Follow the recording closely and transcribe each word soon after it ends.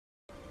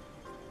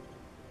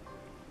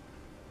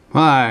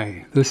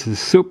Hi, this is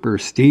Super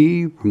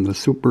Steve from the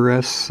Super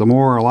S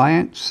Samoa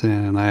Alliance,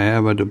 and I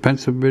have a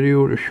defensive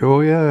video to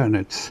show you, and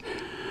it's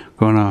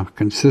going to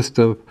consist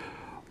of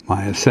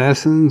my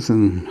assassins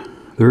and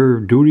their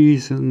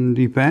duties in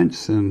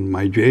defense, and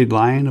my Jade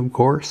Lion, of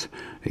course.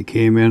 They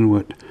came in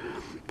with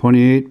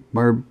 28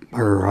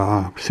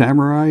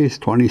 samurais,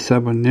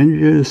 27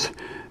 ninjas,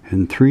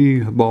 and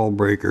 3 ball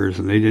breakers,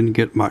 and they didn't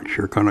get much.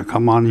 They're going to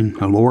come on in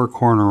the lower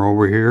corner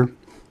over here.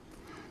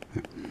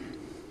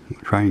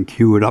 Try and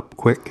cue it up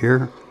quick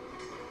here.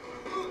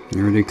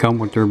 Here they come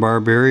with their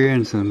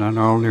barbarians and then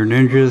all their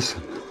ninjas.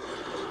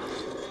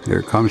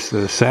 Here comes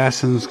the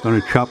assassins, going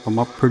to chop them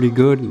up pretty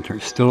good, and they're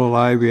still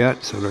alive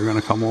yet, so they're going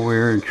to come over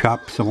here and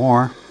chop some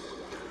more.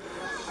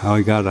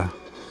 I got a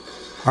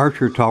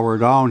archer tower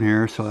down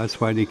here, so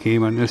that's why they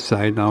came on this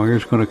side. Now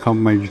here's going to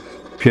come my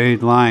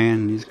Jade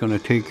Lion. He's going to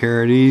take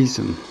care of these,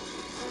 and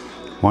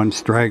one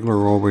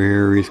straggler over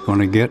here he's going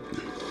to get.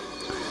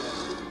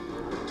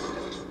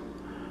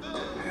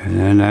 And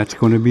then that's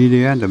going to be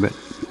the end of it.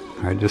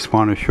 I just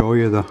want to show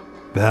you the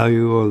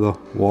value of the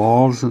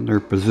walls and their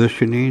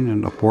positioning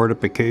and the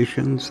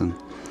fortifications and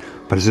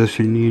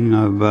positioning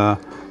of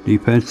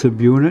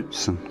defensive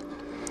units. And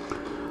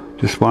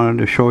just wanted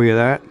to show you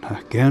that.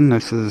 Again,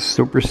 this is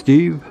Super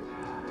Steve.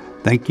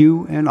 Thank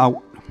you and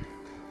out.